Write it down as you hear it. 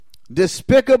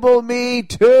Despicable Me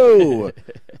 2,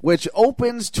 which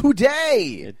opens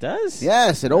today. It does?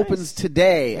 Yes, it Nice. opens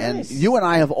today. Nice. And you and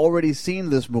I have already seen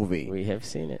this movie. We have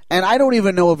seen it. And I don't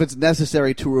even know if it's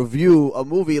necessary to review a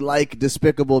movie like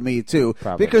Despicable Me 2,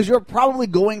 Probably. because you're probably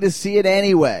going to see it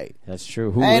anyway. That's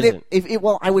true. Who And isn't?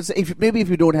 I would say maybe if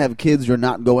you don't have kids, you're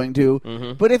not going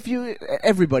to. But if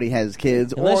everybody has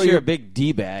kids, Unless or you're a big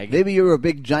D-bag. maybe you're a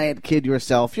big giant kid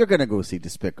yourself, you're going to go see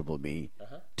Despicable Me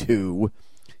 2.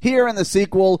 Here in the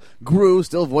sequel, Gru,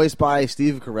 still voiced by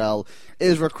Steve Carell,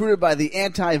 is recruited by the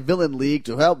Anti-Villain League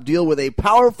to help deal with a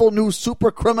powerful new super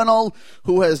criminal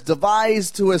who has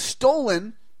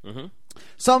stolen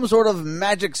some sort of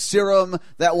magic serum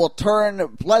that will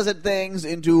turn pleasant things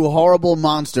into horrible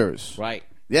monsters. Right.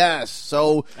 Yes,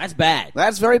 so That's bad.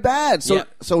 that's very bad. So Yep.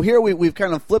 so here we've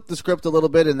kind of flipped the script a little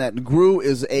bit in that Gru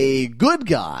is a good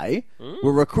guy.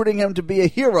 We're recruiting him to be a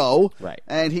hero. Right.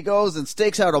 And he goes and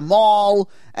stakes out a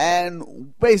mall,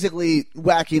 and basically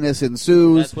wackiness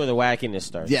ensues. That's where the wackiness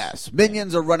starts. Yes,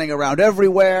 minions are running around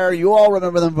everywhere. You all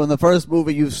remember them from the first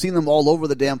movie. You've seen them all over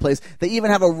the damn place. They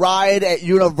even have a ride at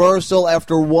Universal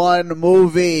after one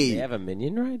movie. They have a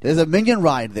minion ride? There's a minion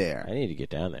ride there. I need to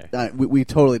get down there. We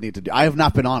totally need to do. I have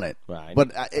not been on it, Right.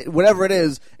 but whatever it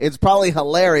is, it's probably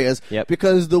hilarious. Yep.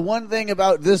 Because the one thing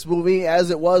about this movie,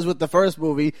 as it was with the first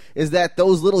movie, is that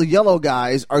those little yellow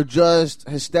guys are just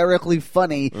hysterically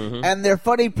funny, and they're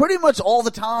funny pretty much all the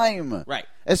time. Right.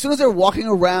 As soon as they're walking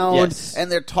around Yes.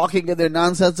 and they're talking in their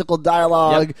nonsensical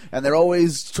dialogue, Yep. and they're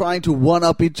always trying to one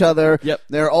up each other. Yep.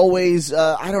 They're always,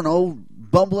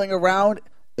 bumbling around.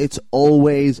 It's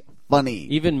always funny.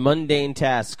 Even mundane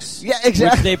tasks. Yeah,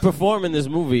 exactly. Which they perform in this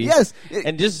movie. Yes.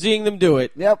 And just seeing them do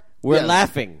it. Yep. We're Yes.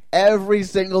 laughing. Every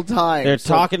single time. They're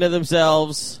talking to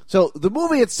themselves. So the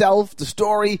movie itself, the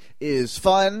story is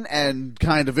fun and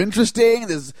kind of interesting.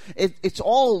 It's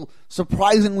all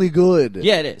surprisingly good.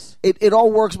 Yeah, it is. It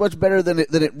all works much better than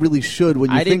it really should when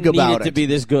you I think didn't about need it to be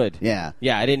this good. Yeah.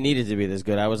 Yeah, I didn't need it to be this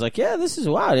good. I was like, yeah, this is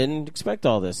wow. I didn't expect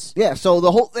all this. Yeah, so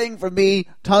the whole thing for me,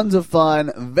 tons of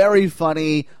fun, very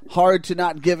funny, hard to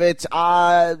not give it.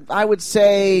 I would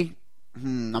say,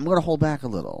 I'm going to hold back a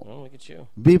little. Oh, look at you.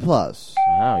 B plus.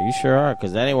 Wow, you sure are,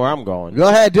 because that ain't where I'm going. Go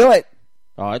ahead, do it.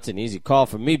 Oh, it's an easy call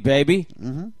for me, baby.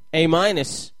 Mm-hmm. A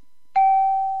minus.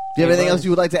 Do you have A anything else minus. you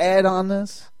would like to add on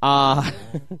this?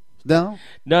 No?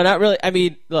 No, not really. I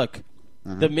mean, look,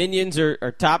 the minions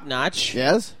are top notch.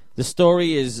 Yes? The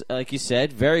story is, like you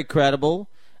said, very credible.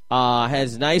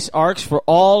 Has nice arcs for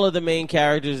all of the main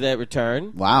characters that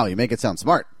return. Wow, you make it sound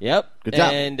smart. Yep. Good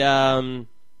job. And,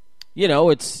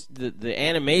 it's the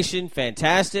animation,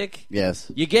 fantastic. Yes.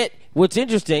 You get, what's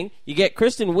interesting, you get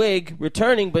Kristen Wiig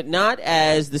returning, but not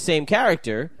as the same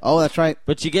character. Oh, that's right.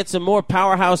 But you get some more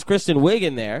powerhouse Kristen Wiig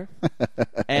in there.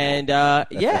 And,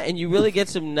 and you really get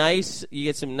some nice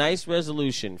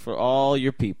resolution for all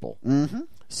your people. Mm-hmm.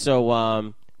 So,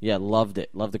 loved it.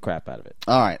 Loved the crap out of it.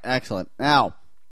 All right, excellent. Now,